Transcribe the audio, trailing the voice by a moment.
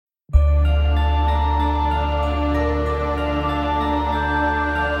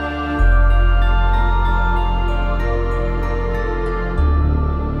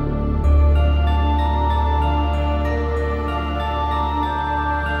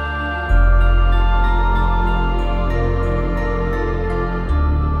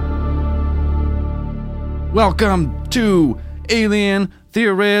Welcome to Alien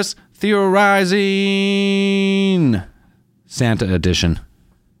Theorists Theorizing Santa Edition.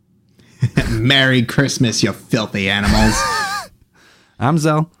 Merry Christmas, you filthy animals. I'm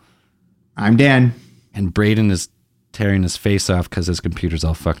Zell. I'm Dan. And Braden is tearing his face off because his computer's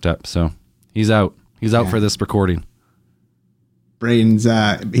all fucked up. So he's out. He's out for this recording. Braden's,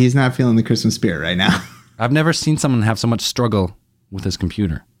 he's not feeling the Christmas spirit right now. I've never seen someone have so much struggle with his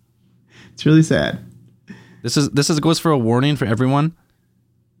computer. It's really sad. This goes for a warning for everyone.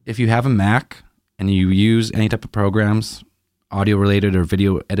 If you have a Mac and you use any type of programs, audio related or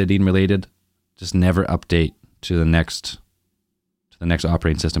video editing related, just never update to the next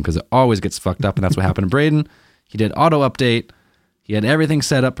operating system because it always gets fucked up, and that's what happened to Braden. He did auto update. He had everything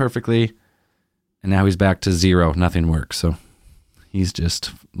set up perfectly, and now he's back to zero. Nothing works. So he's just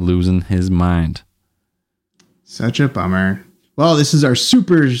losing his mind. Such a bummer. Well, this is our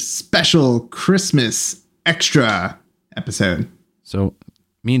super special Christmas extra episode. So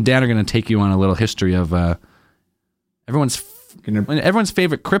me and Dan are going to take you on a little history of everyone's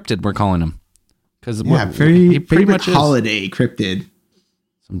favorite cryptid, we're calling him. Because very pretty much holiday cryptid.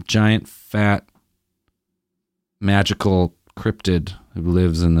 Some giant, fat, magical cryptid who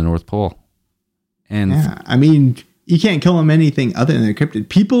lives in the North Pole. And I mean, you can't call him anything other than a cryptid.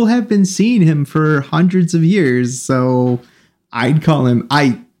 People have been seeing him for hundreds of years, so I'd call him.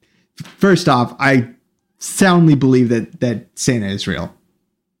 First off, I soundly believe that Santa is real.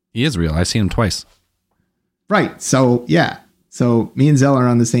 He is real. I've seen him twice. Right. So yeah. So me and Zell are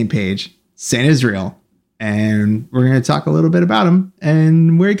on the same page. Santa is real, and we're going to talk a little bit about him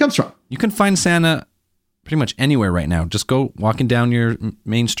and where he comes from. You can find Santa pretty much anywhere right now. Just go walking down your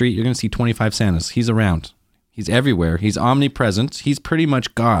main street. You're going to see 25 Santas. He's around. He's everywhere. He's omnipresent. He's pretty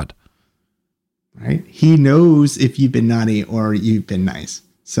much God. Right. He knows if you've been naughty or you've been nice.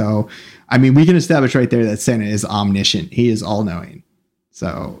 So, I mean, we can establish right there that Santa is omniscient. He is all knowing.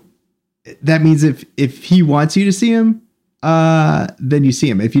 So that means if he wants you to see him, then you see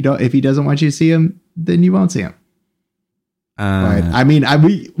him. If he doesn't want you to see him, then you won't see him. But, I mean,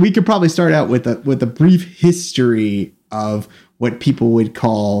 we could probably start out with a brief history of what people would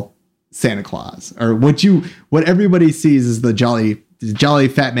call Santa Claus, or what everybody sees as the jolly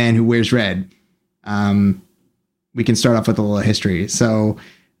fat man who wears red. We can start off with a little history. So,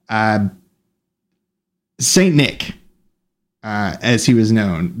 Saint Nick, as he was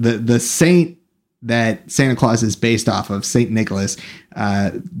known, the saint that Santa Claus is based off of, Saint Nicholas.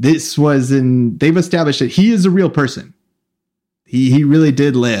 They've established that he is a real person. He really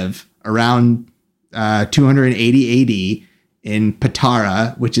did live around 280 AD in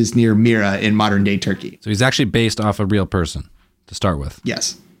Patara, which is near Myra in modern day Turkey. So he's actually based off a real person to start with.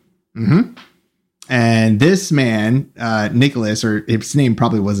 Yes. Mm-hmm. And this man, Nicholas, or his name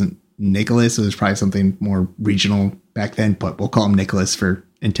probably wasn't Nicholas. It was probably something more regional back then, but we'll call him Nicholas for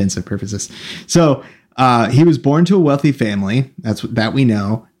intensive purposes. So he was born to a wealthy family. That we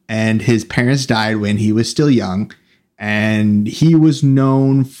know. And his parents died when he was still young. And he was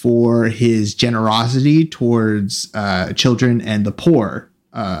known for his generosity towards children and the poor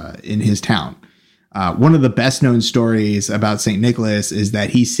in his town. One of the best known stories about St. Nicholas is that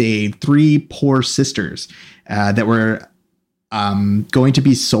he saved 3 poor sisters that were going to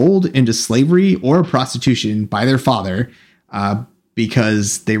be sold into slavery or prostitution by their father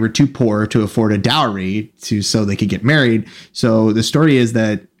because they were too poor to afford a dowry so they could get married. So the story is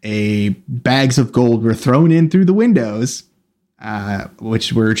that bags of gold were thrown in through the windows,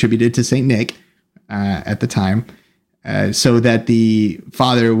 which were attributed to St. Nick at the time. So that the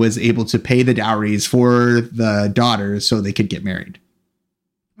father was able to pay the dowries for the daughters so they could get married.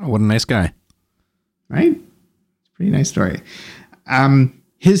 Oh, what a nice guy. Right? It's a pretty nice story.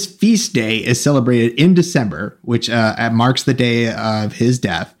 His feast day is celebrated in December, which marks the day of his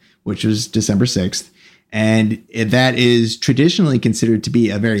death, which was December 6th. And that is traditionally considered to be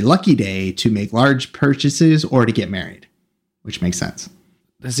a very lucky day to make large purchases or to get married, which makes sense.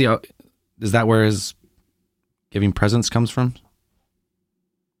 Is that where his giving presents comes from?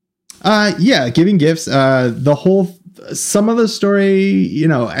 Yeah, giving gifts. Some of the story,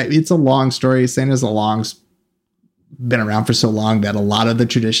 it's a long story. Santa's been around for so long that a lot of the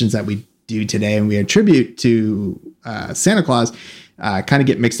traditions that we do today and we attribute to Santa Claus kind of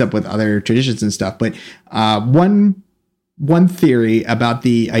get mixed up with other traditions and stuff. But one theory about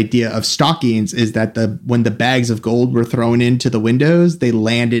the idea of stockings is that when the bags of gold were thrown into the windows, they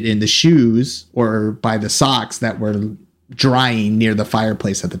landed in the shoes or by the socks that were drying near the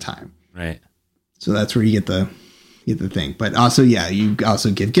fireplace at the time. Right. So that's where you get the thing. But also, yeah, you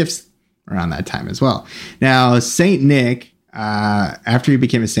also give gifts around that time as well. Now, Saint Nick after he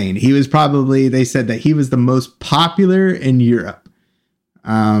became a saint. He was probably, they said that he was the most popular in Europe.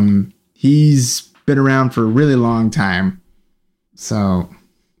 He's been around for a really long time. So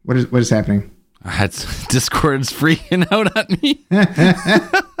what is happening? Discord's freaking out at me.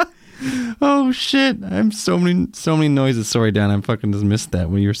 Oh shit! I'm so many noises. Sorry, Dan. I fucking just missed that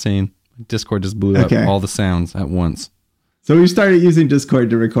when you were saying. Discord just blew up all the sounds at once. So we started using Discord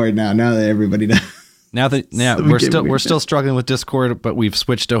to record now. Now that everybody knows. So we're still struggling with Discord, but we've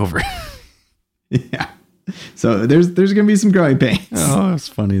switched over. Yeah. So there's gonna be some growing pains. Oh, it's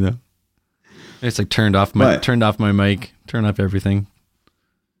funny though. It's like turned off my mic, turned off everything.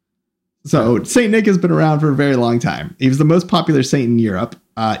 So Saint Nick has been around for a very long time. He was the most popular saint in Europe,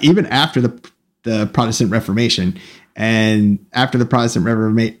 even after the Protestant Reformation. And after the Protestant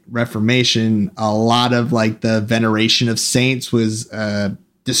Reformation, a lot of like the veneration of saints was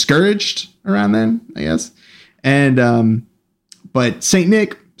discouraged around then, I guess. And but Saint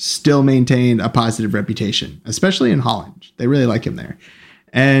Nick still maintained a positive reputation, especially in Holland. They really like him there.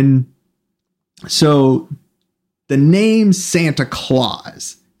 And so the name Santa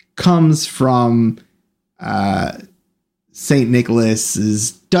Claus comes from Saint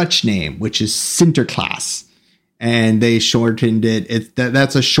Nicholas's Dutch name, which is Sinterklaas, and they shortened it.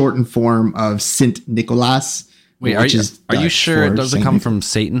 That's a shortened form of Sint Nicolaas. Wait, are you sure it doesn't come from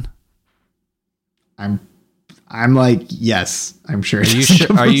Satan? I'm like, yes, I'm sure.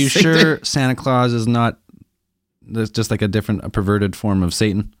 Are you sure Santa Claus is not? That's just like a perverted form of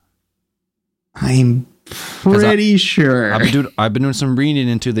Satan. I'm pretty sure. I've been doing some reading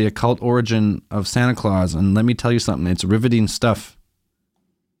into the occult origin of Santa Claus, and let me tell you something. It's riveting stuff.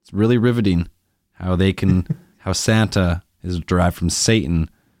 It's really riveting how Santa is derived from Satan,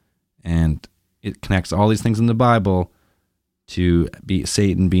 and it connects all these things in the Bible to be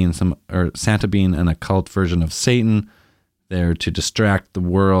Satan being Santa being an occult version of Satan, there to distract the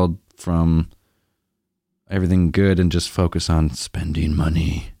world from everything good and just focus on spending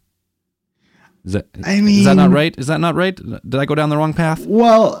money. Is that not right? Is that not right? Did I go down the wrong path?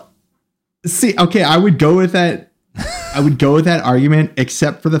 Well, see, okay, I would go with that. I would go with that argument,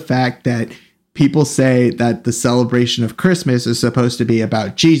 except for the fact that people say that the celebration of Christmas is supposed to be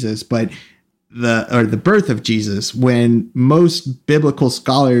about Jesus, but the birth of Jesus, when most biblical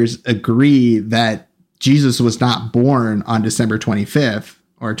scholars agree that Jesus was not born on December 25th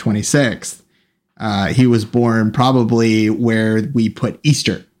or 26th. He was born probably where we put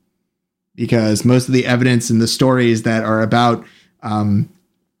Easter, because most of the evidence in the stories that are about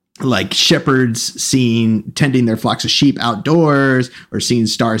like shepherds tending their flocks of sheep outdoors or seeing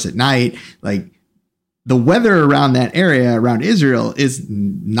stars at night, like the weather around that area around Israel is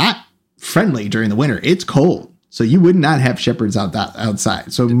not friendly during the winter. It's cold. So you would not have shepherds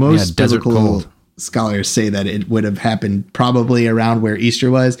outside. So most biblical scholars say that it would have happened probably around where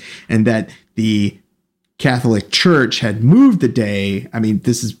Easter was, and that the Catholic Church had moved the day. I mean,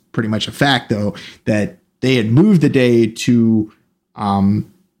 this is pretty much a fact, though, that they had moved the day to,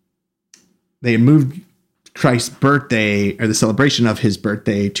 they had moved Christ's birthday, or the celebration of his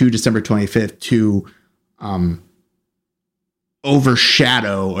birthday, to December 25th to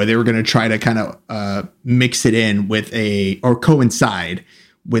overshadow, or they were going to try to kind of mix it in with or coincide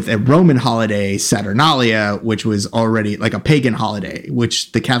with a Roman holiday, Saturnalia, which was already like a pagan holiday,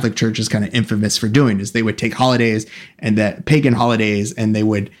 which the Catholic Church is kind of infamous for doing, is they would take holidays and that pagan holidays, and they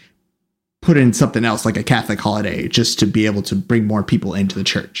would put in something else like a Catholic holiday just to be able to bring more people into the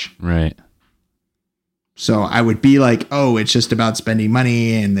church. Right. So I would be like, oh, it's just about spending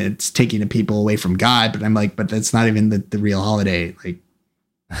money and it's taking the people away from God. But I'm like, but that's not even the real holiday. Like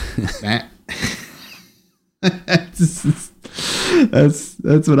that. That's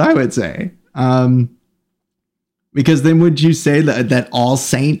what I would say. Because then would you say that all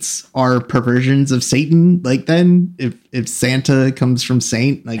saints are perversions of Satan? Like then if Santa comes from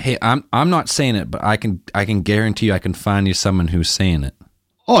Saint, like, hey, I'm not saying it, but I can guarantee you I can find you someone who's saying it.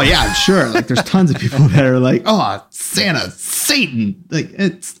 Oh yeah, sure. Like there's tons of people that are like, oh, Santa, Satan. Like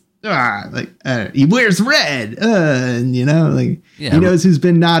it's he wears red, and he knows who's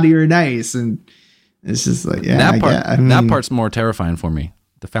been naughty or nice, and it's just like, yeah, that part's more terrifying for me.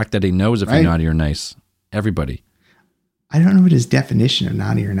 The fact that he knows if you're naughty or nice. Everybody. I don't know what his definition of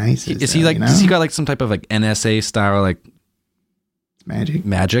naughty or nice is. Is he like? Does he got like some type of like NSA style like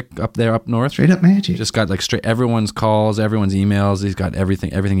magic up there up north? Straight up magic. Just got like straight everyone's calls, everyone's emails. He's got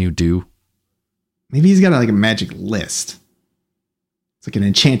everything you do. Maybe he's got like a magic list. It's like an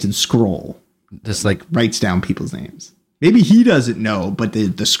enchanted scroll. Just like writes down people's names. Maybe he doesn't know, but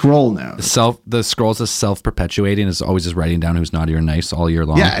the scroll knows. The scroll's just self-perpetuating. It's always just writing down who's naughty or nice all year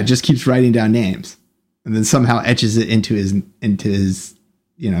long. Yeah, it just keeps writing down names. and then somehow etches it into his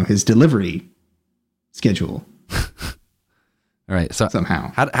his delivery schedule. All right. So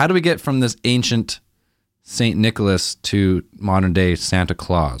somehow, how do we get from this ancient Saint Nicholas to modern day Santa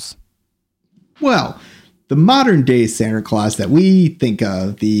Claus? Well, the modern day Santa Claus that we think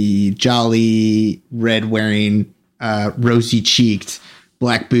of, the jolly, red wearing, rosy cheeked,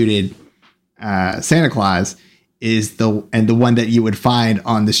 black booted Santa Claus, is the one that you would find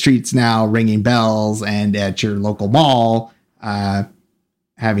on the streets now, ringing bells and at your local mall,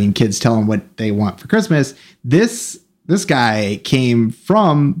 having kids tell them what they want for Christmas. This guy came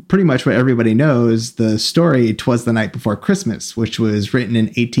from pretty much what everybody knows, the story "'Twas the Night Before Christmas," which was written in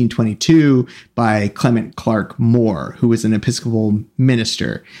 1822 by Clement Clarke Moore, who was an Episcopal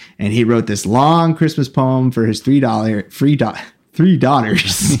minister. And he wrote this long Christmas poem for his three daughters.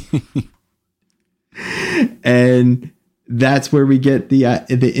 And that's where we get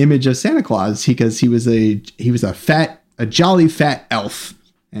the image of Santa Claus, because he was a jolly fat elf,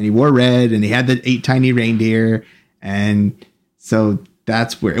 and he wore red, and he had the 8 tiny reindeer. And so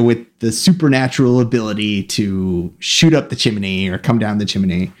that's where, with the supernatural ability to shoot up the chimney or come down the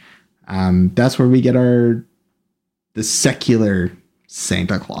chimney, that's where we get the secular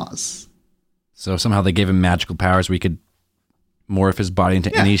Santa Claus. So somehow they gave him magical powers where he could morph his body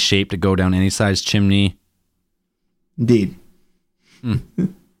into any shape to go down any size chimney. Indeed.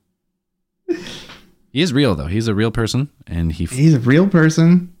 He is real, though. He's a real person, and he's a real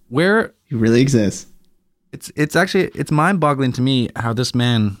person. Where he really exists. It's mind-boggling to me how this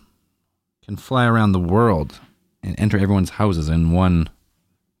man can fly around the world and enter everyone's houses in one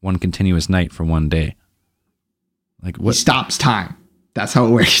continuous night for one day. Like what? He stops time. That's how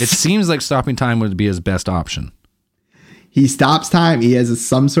it works. It seems like stopping time would be his best option. He stops time. He has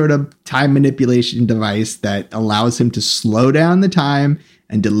some sort of time manipulation device that allows him to slow down the time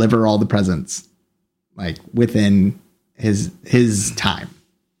and deliver all the presents, like within his time.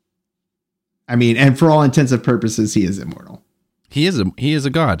 I mean, and for all intents and purposes, he is immortal. He is a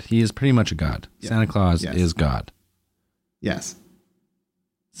god. He is pretty much a god. Yeah. Santa Claus is God. Yes.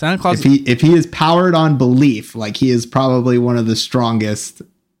 Santa Claus. If he is powered on belief, like he is probably one of the strongest,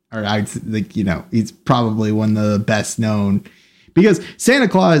 or he's probably one of the best known, because Santa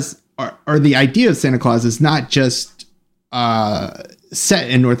Claus, or the idea of Santa Claus, is not just set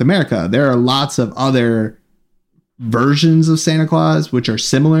in North America. There are lots of other versions of Santa Claus which are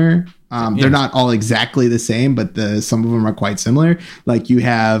similar. They're not all exactly the same, but some of them are quite similar. Like you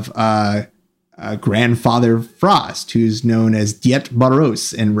have Grandfather Frost, who's known as Ded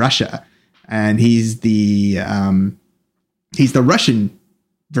Moroz in Russia, and he's the Russian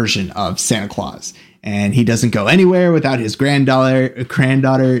version of Santa Claus, and he doesn't go anywhere without his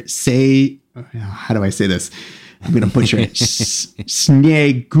granddaughter say, how do I say this? I'm gonna butcher it.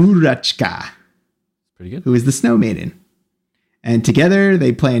 Snegurachka. Pretty good. Who is the snow maiden. And together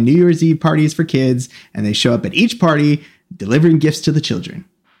they plan New Year's Eve parties for kids, and they show up at each party delivering gifts to the children.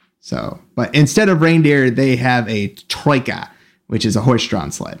 So, but instead of reindeer, they have a troika, which is a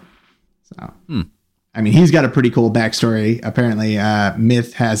horse-drawn sled. So, I mean, he's got a pretty cool backstory. Apparently,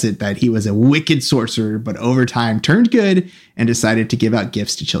 myth has it that he was a wicked sorcerer, but over time turned good and decided to give out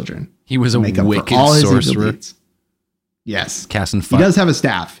gifts to children. He was a wicked sorcerer. Yes. Casting He does have a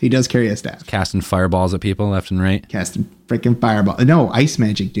staff. He does carry a staff. Casting fireballs at people left and right. Casting freaking fireball. No, ice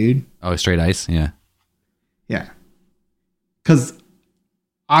magic, dude. Oh, straight ice? Yeah. Yeah. Because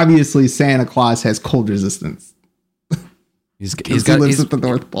obviously Santa Claus has cold resistance. He lives at the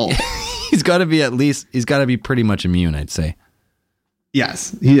North Pole. He's got to be pretty much immune, I'd say.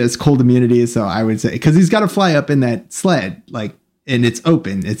 Yes, he has cold immunity. So I would say, because he's got to fly up in that sled, and it's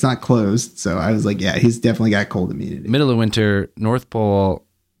open. It's not closed. So I was like, yeah, he's definitely got cold immunity. Middle of winter, North Pole,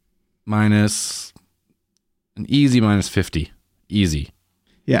 minus an easy minus 50. Easy.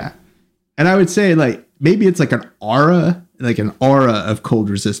 Yeah. And I would say maybe it's like an aura of cold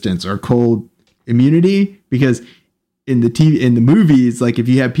resistance or cold immunity, because in the movies, like if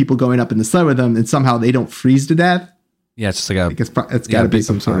you have people going up in the sled with them and somehow they don't freeze to death. Yeah, it's just like it's got to be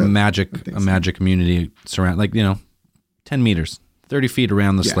some sort of magic immunity surround, 10 meters. 30 feet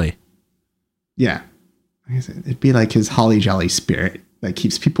around the sleigh. Yeah. It'd be like his holly jolly spirit that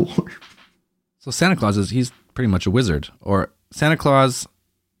keeps people warm. So Santa Claus he's pretty much a wizard, or Santa Claus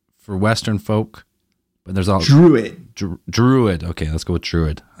for Western folk, but there's all druid. Druid. Okay, let's go with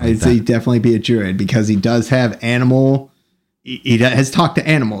druid. I'd say definitely be a druid, because he does have animal. He has talked to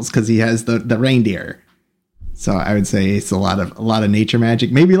animals because he has the reindeer. So I would say it's a lot of nature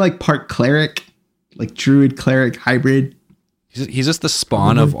magic. Maybe like part cleric, like druid cleric hybrid. He's just the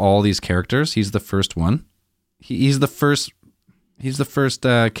spawn of all these characters. He's the first one. He's the first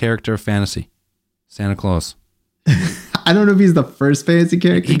character of fantasy. Santa Claus. I don't know if he's the first fantasy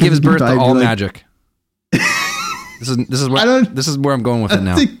character. He gives birth to all like, magic. This is where I'm going with it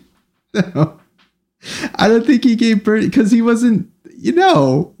now. No, I don't think he gave birth because he wasn't.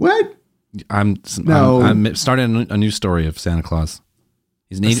 What? I'm starting a new story of Santa Claus.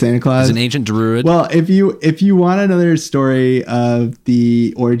 Santa Claus. He's an ancient druid. Well, if you want another story of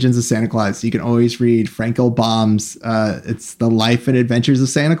the origins of Santa Claus, you can always read Frank L. Baum's it's The Life and Adventures of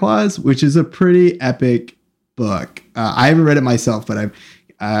Santa Claus, which is a pretty epic book. I haven't read it myself, but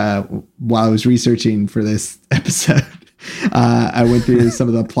while I was researching for this episode, I went through some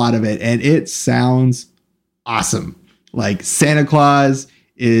of the plot of it, and it sounds awesome. Like Santa Claus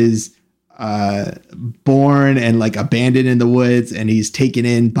is born and like abandoned in the woods, and he's taken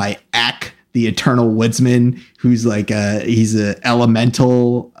in by Ak, the Eternal Woodsman, who's like he's an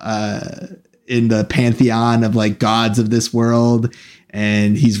elemental in the pantheon of like gods of this world,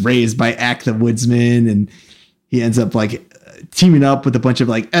 and he's raised by Ak the Woodsman, and he ends up like teaming up with a bunch of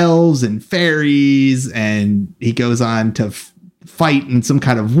like elves and fairies, and he goes on to fight in some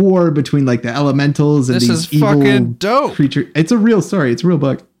kind of war between like the elementals and these evil fucking dope creature. It's a real story. It's a real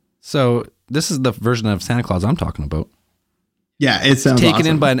book. So this is the version of Santa Claus I'm talking about. Yeah, it sounds taken awesome.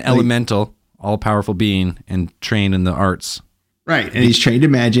 in by an elemental, all-powerful being and trained in the arts. Right, and he's trained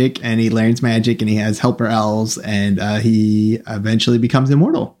in magic, and he learns magic, and he has helper elves, and he eventually becomes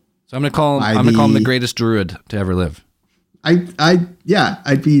immortal. So I'm gonna call him the greatest druid to ever live. I'd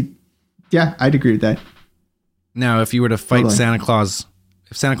agree with that. Now, if you were to fight Santa Claus,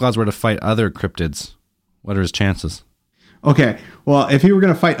 if Santa Claus were to fight other cryptids, what are his chances? Okay, well, if you were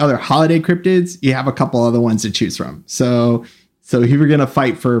going to fight other holiday cryptids, you have a couple other ones to choose from. So if you were going to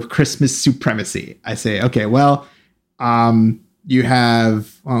fight for Christmas supremacy, I say, okay, well, you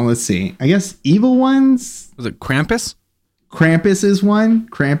have, let's see, I guess evil ones. Was it Krampus? Krampus is one.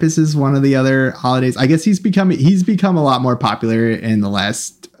 Krampus is one of the other holidays. I guess he's become a lot more popular in the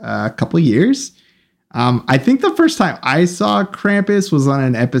last couple of years. I think the first time I saw Krampus was on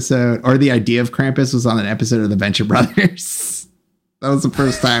an episode, or the idea of Krampus was on an episode of the Venture Brothers. That was the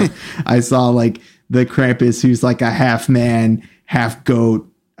first time I saw like the Krampus, who's like a half man, half goat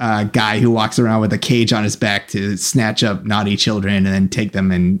guy who walks around with a cage on his back to snatch up naughty children and then take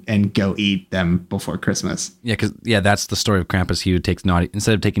them and go eat them before Christmas. Yeah, that's the story of Krampus. He would take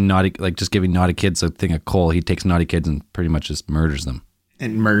instead of taking naughty, like just giving naughty kids a thing of coal, he takes naughty kids and pretty much just murders them.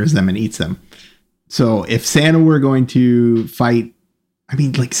 And eats them. So if Santa were going to fight, I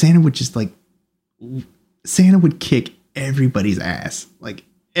mean, like Santa would kick everybody's ass,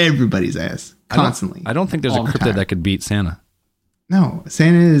 constantly. I don't think there's a cryptid that could beat Santa. No,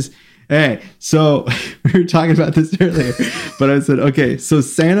 Santa is. Hey, so we were talking about this earlier, but I said, okay, so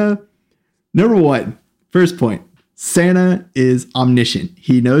Santa, number one, first point, Santa is omniscient.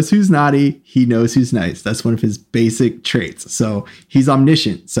 He knows who's naughty. He knows who's nice. That's one of his basic traits. So he's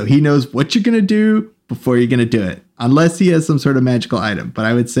omniscient. So he knows what you're going to do before you're going to do it, unless he has some sort of magical item. But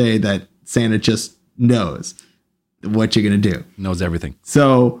I would say that Santa just knows what you're going to do. Knows everything.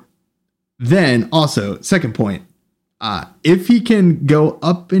 So then also, second point, if he can go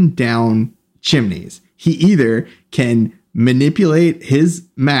up and down chimneys, he either can manipulate his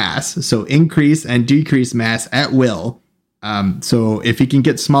mass, so increase and decrease mass at will. So if he can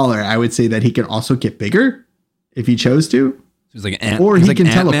get smaller, I would say that he can also get bigger if he chose to. He's like an ant, or he can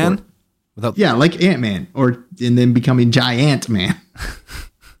teleport. Man yeah, like Ant-Man, and then becoming Giant Man.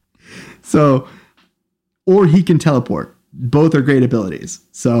 So, or he can teleport. Both are great abilities.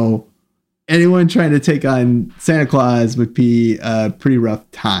 So anyone trying to take on Santa Claus would be a pretty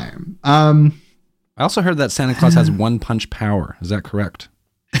rough time. I also heard that Santa Claus has one punch power. Is that correct?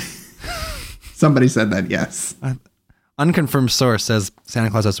 Somebody said that, yes. Unconfirmed source says Santa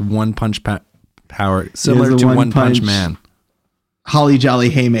Claus has one punch power, similar to One Punch Man. Holly Jolly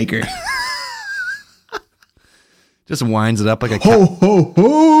Haymaker. Just winds it up like a ho ho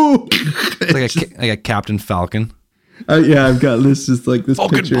ho, like a Captain Falcon. Yeah, I've got this Falcon picture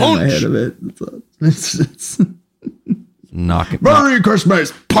punch in my head of it. It's knock it. Merry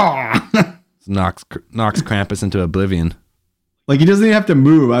Christmas! Knocks Krampus into oblivion. Like he doesn't even have to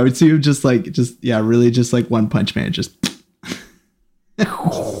move. I would see him just really just like One Punch Man. Just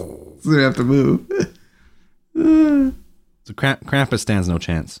doesn't have to move. So Krampus stands no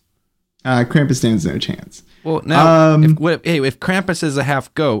chance. Krampus stands no chance. Well, now if Krampus is a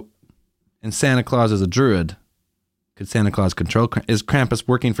half goat and Santa Claus is a druid, could Santa Claus control? Is Krampus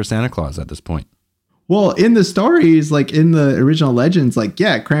working for Santa Claus at this point? Well, in the stories, like in the original legends, like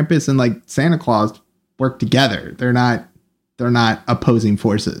Krampus and like Santa Claus work together. They're not opposing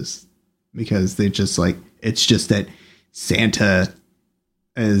forces because they just like, it's just that Santa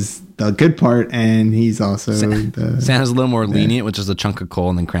is the good part, and he's also Santa's a little more lenient, which is a chunk of coal,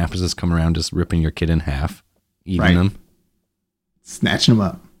 and then Krampus has come around just ripping your kid in half, eating them, snatching them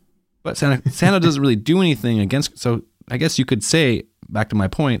up. But Santa doesn't really do anything against. So I guess you could say, back to my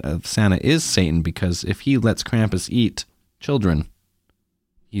point of Santa is Satan, because if he lets Krampus eat children,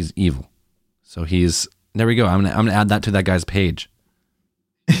 he's evil. So there we go. I'm gonna add that to that guy's page.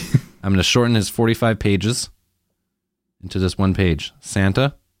 I'm gonna shorten his 45 pages into this one page.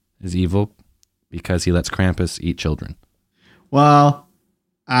 Santa is evil because he lets Krampus eat children. Well,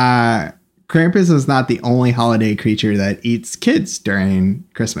 Krampus is not the only holiday creature that eats kids during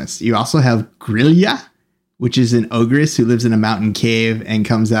Christmas. You also have Grilla, which is an ogress who lives in a mountain cave and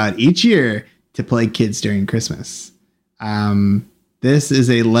comes out each year to plague kids during Christmas. This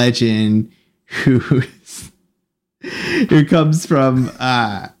is a legend who comes from,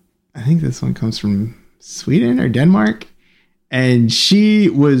 I think this one comes from Sweden or Denmark. And she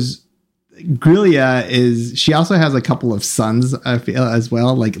also has a couple of sons, I feel, as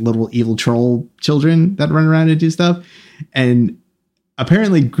well, like little evil troll children that run around and do stuff. And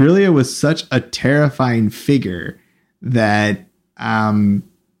apparently Grilla was such a terrifying figure that a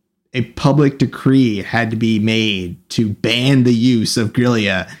public decree had to be made to ban the use of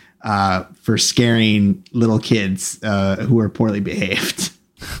Grilla for scaring little kids who are poorly behaved.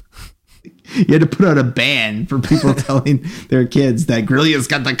 You had to put out a ban for people telling their kids that Grilla's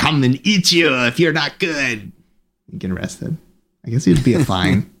got to come and eat you if you're not good. You get arrested. I guess it'd be a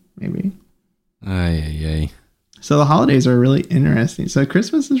fine, maybe. Ay. So the holidays are really interesting. So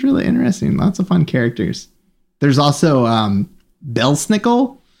Christmas is really interesting. Lots of fun characters. There's also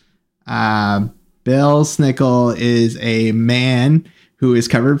Belsnickel. Belsnickel is a man who is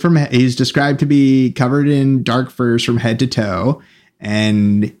he's described to be covered in dark furs from head to toe.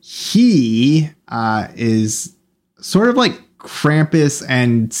 And he is sort of like Krampus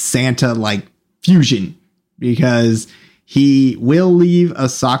and Santa like fusion, because he will leave a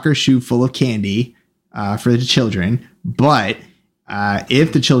soccer shoe full of candy for the children. But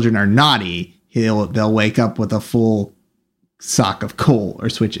if the children are naughty, they'll wake up with a full sock of coal or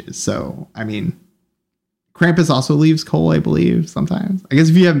switches. So, I mean, Krampus also leaves coal, I believe, sometimes. I guess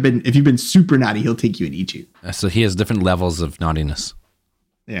if you've been super naughty, he'll take you and eat you. So he has different levels of naughtiness.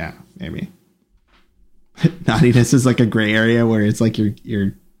 Yeah, maybe. Naughtiness is like a gray area where it's like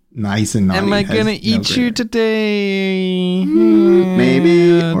you're nice and naughty. Am I gonna eat you today?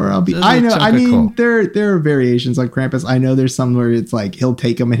 Maybe, or I'll be. I know. I mean, there are variations on Krampus. I know there's some where it's like he'll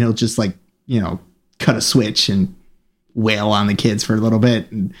take them and he'll just like cut a switch and wail on the kids for a little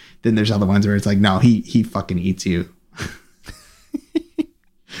bit, and then there's other ones where it's like, no, he fucking eats you.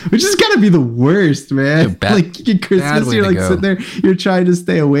 Which is gotta be the worst, man. Like at Christmas, you're like sitting there, you're trying to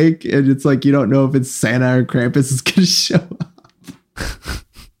stay awake, and it's like you don't know if it's Santa or Krampus is gonna show up.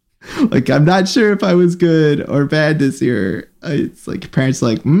 Like, I'm not sure if I was good or bad this year. It's like parents are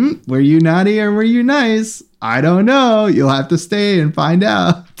like, were you naughty or were you nice? I don't know. You'll have to stay and find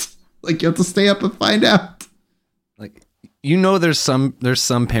out. Like, you have to stay up and find out. Like, there's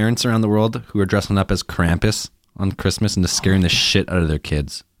some parents around the world who are dressing up as Krampus on Christmas and just scaring the shit out of their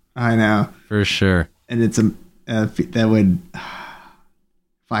kids. I know. For sure. And it's that would,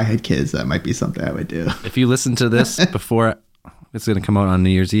 if I had kids, that might be something I would do. If you listen to this before it's going to come out on New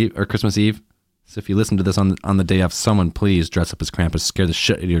Year's Eve or Christmas Eve, so if you listen to this on the day of, someone please dress up as Krampus, scare the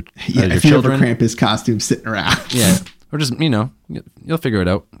shit out of your children. If you have a Krampus costume sitting around. Yeah. Or just, you'll figure it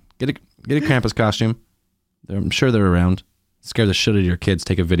out. Get a Krampus costume. I'm sure they're around. Scare the shit out of your kids.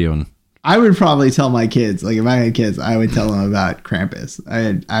 Take a video and. I would probably tell my kids, like if I had kids, I would tell them about Krampus.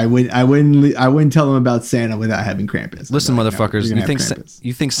 I wouldn't tell them about Santa without having Krampus. Listen, motherfuckers,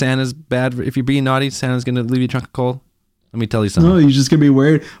 you think Santa's bad if you're being naughty? Santa's gonna leave you a trunk of coal? Let me tell you something. Oh, you're just gonna be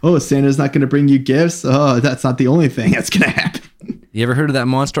worried. Oh, Santa's not gonna bring you gifts. Oh, that's not the only thing that's gonna happen. You ever heard of that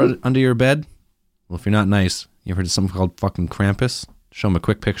monster under your bed? Well, if you're not nice, you ever heard of something called fucking Krampus? Show them a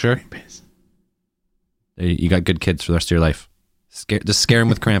quick picture. Krampus. You got good kids for the rest of your life. Just scare them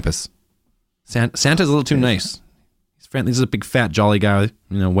with Krampus. Santa's a little too nice. He's friendly. He's a big fat jolly guy,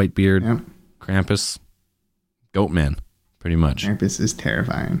 white beard. Yep. Krampus, goat man, pretty much. Krampus is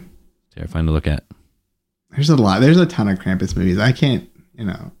terrifying. Terrifying to look at. There's a ton of Krampus movies. I can't,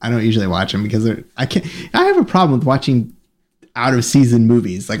 I don't usually watch them because I have a problem with watching out of season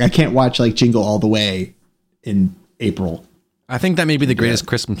movies. Like I can't watch like Jingle All the Way in April. I think that may be the greatest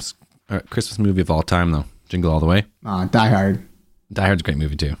Christmas movie of all time, though. Jingle All the Way. Die Hard. Die Hard's a great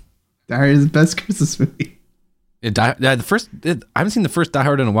movie too. Die Hard is the best Christmas movie. I haven't seen the first Die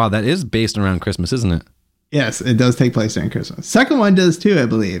Hard in a while. That is based around Christmas, isn't it? Yes, it does take place during Christmas. Second one does too, I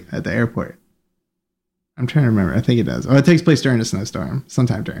believe, at the airport. I'm trying to remember. I think it does. Oh, it takes place during a snowstorm,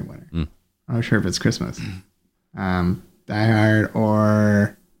 sometime during winter. Mm. I'm not sure if it's Christmas. Die Hard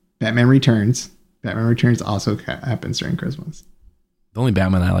or Batman Returns. Batman Returns also happens during Christmas. The only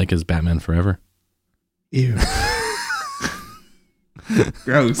Batman I like is Batman Forever. Ew.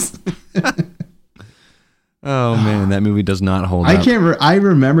 Gross. Oh man, that movie does not hold up. I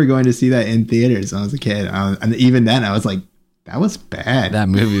remember going to see that in theaters when I was a kid, and even then I was like, "That was bad." That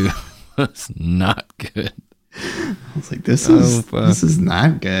movie was not good. I was like, "This is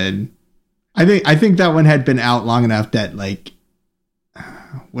not good." I think that one had been out long enough that like,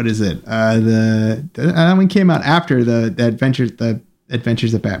 what is it? That one came out after the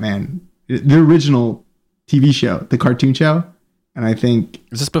Adventures of Batman, the original TV show, the cartoon show. And I think...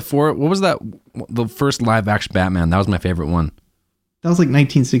 Is this before... What was that? The first live action Batman. That was my favorite one. That was like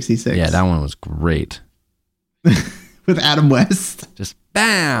 1966. Yeah, that one was great. With Adam West. Just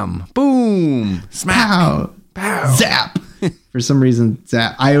bam, boom, smack, pow, pow. Zap. For some reason,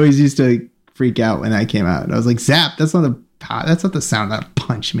 zap. I always used to freak out when that came out. I was like, zap, that's not the sound that a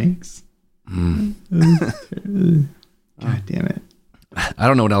punch makes. God damn it. I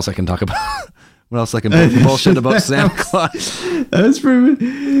don't know what else I can talk about. What else I can bullshit about Santa Claus? This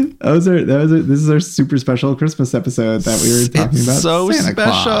is our super special Christmas episode that we were talking about. So Santa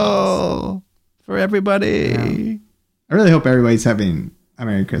special Claus. For everybody. Yeah. I really hope everybody's having a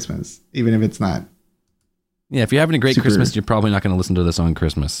Merry Christmas, even if it's not. Yeah, if you're having a great Christmas, you're probably not going to listen to this on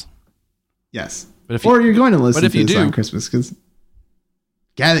Christmas. Yes, but you're going to listen to this on Christmas because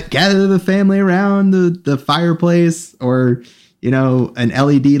gather the family around the fireplace, or an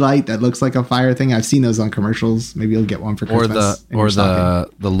LED light that looks like a fire thing. I've seen those on commercials. Maybe you'll get one for Christmas. Or the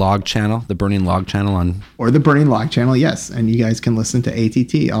log channel, the burning log channel on. Or the burning log channel, yes. And you guys can listen to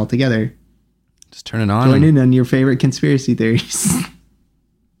ATT all together. Just turn it on. Join in on your favorite conspiracy theories.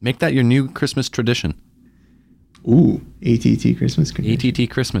 Make that your new Christmas tradition. Ooh, ATT Christmas. ATT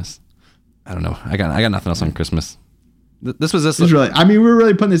Christmas. I don't know. I got nothing else on Christmas. This was really. I mean, we're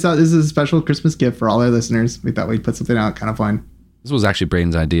really putting this out. This is a special Christmas gift for all our listeners. We thought we'd put something out, kind of fun. This was actually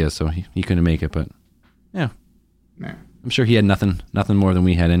Braden's idea, so he couldn't make it, but yeah. No. I'm sure he had nothing more than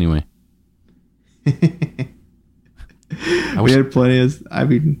we had anyway. We had plenty of. I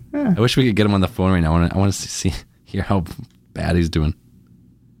mean, I wish we could get him on the phone right now. I want to hear how bad he's doing.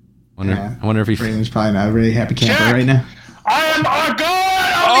 I wonder if he. Braden's probably not a really happy camper right now. I am a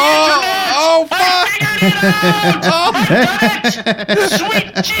god of the internet. Oh fuck! I figured it out.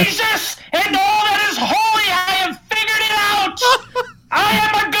 Sweet Jesus and all that is holy, I have figured it out. I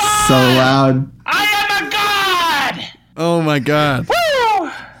am a god. So loud. I am a god. Oh my god. Woo!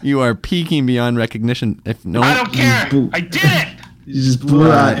 You are peaking beyond recognition. I don't care. I did it. You just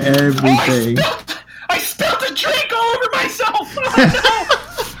blew out everything. I spilled a drink all over myself. Oh, no.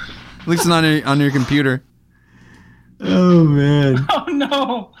 At least it's on your computer. Oh man. Oh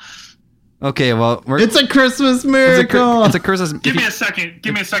no. Okay, well, it's a Christmas miracle. It's a Christmas. Give me a second.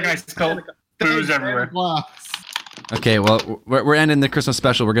 I spilled booze everywhere. Okay, well, we're ending the Christmas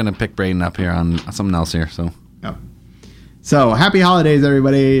special. We're gonna pick Braden up here on something else here. So. Yep. So happy holidays,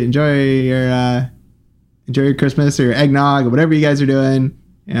 everybody! Enjoy your Christmas or your eggnog or whatever you guys are doing.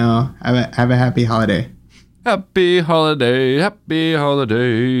 Have a happy holiday. Happy holiday, happy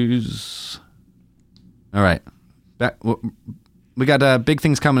holidays. All right. We got big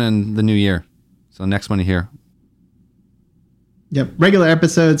things coming in the new year. So next one here. Yep. Regular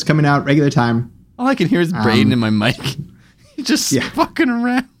episodes coming out, regular time. All I can hear is Braden in my mic. He's just fucking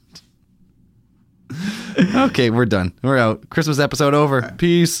around. Okay, we're done. We're out. Christmas episode over.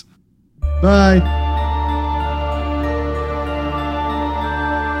 Peace. Bye.